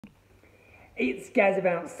It's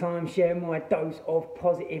Gazzabounce time, sharing my dose of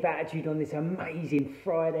positive attitude on this amazing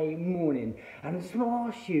Friday morning. And I just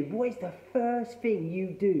want to ask you, what is the first thing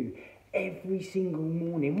you do every single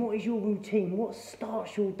morning? What is your routine? What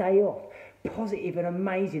starts your day off positive and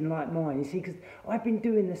amazing like mine? You see, because I've been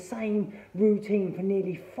doing the same routine for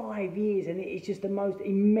nearly 5 years, and it is just the most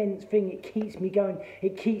immense thing. It keeps me going,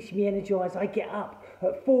 it keeps me energized. I get up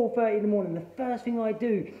at 4:30 in the morning. The first thing I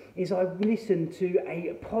do is I listen to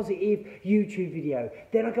a positive YouTube video.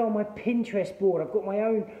 Then I go on my Pinterest board. I've got my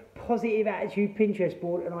own positive attitude Pinterest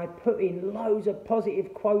board, and I put in loads of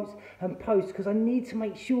positive quotes and posts because I need to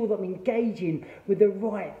make sure that I'm engaging with the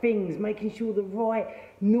right things, making sure the right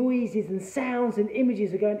noises and sounds and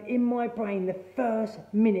images are going in my brain the first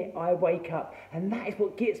minute I wake up. And that is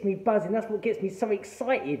what gets me buzzing. That's what gets me so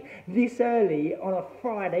excited this early on a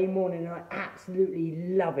Friday morning, and I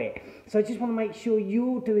absolutely love it. So I just want to make sure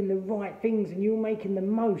you're doing the right things and you're making the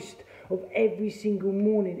most of every single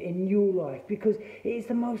morning in your life, because it is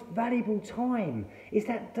the most valuable time. It's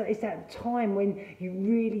that time when you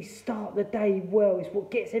really start the day well. It's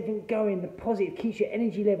what gets everything going, the positive, keeps your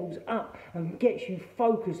energy levels up and gets you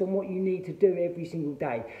focused on what you need to do every single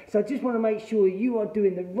day. So I just want to make sure you are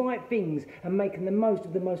doing the right things and making the most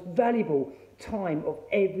of the most valuable time of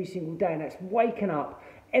every single day, and that's waking up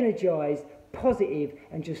energized, positive,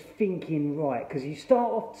 and just thinking right. Because you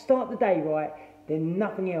start the day right, then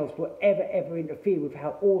nothing else will ever interfere with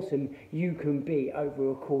how awesome you can be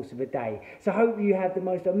over a course of a day. So I hope you have the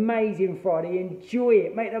most amazing Friday. Enjoy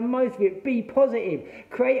it, make the most of it, be positive,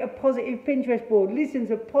 create a positive Pinterest board, listen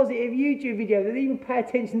to positive YouTube videos, and even pay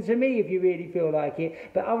attention to me if you really feel like it.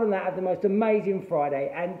 But other than that, have the most amazing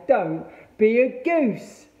Friday, and don't be a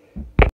goose.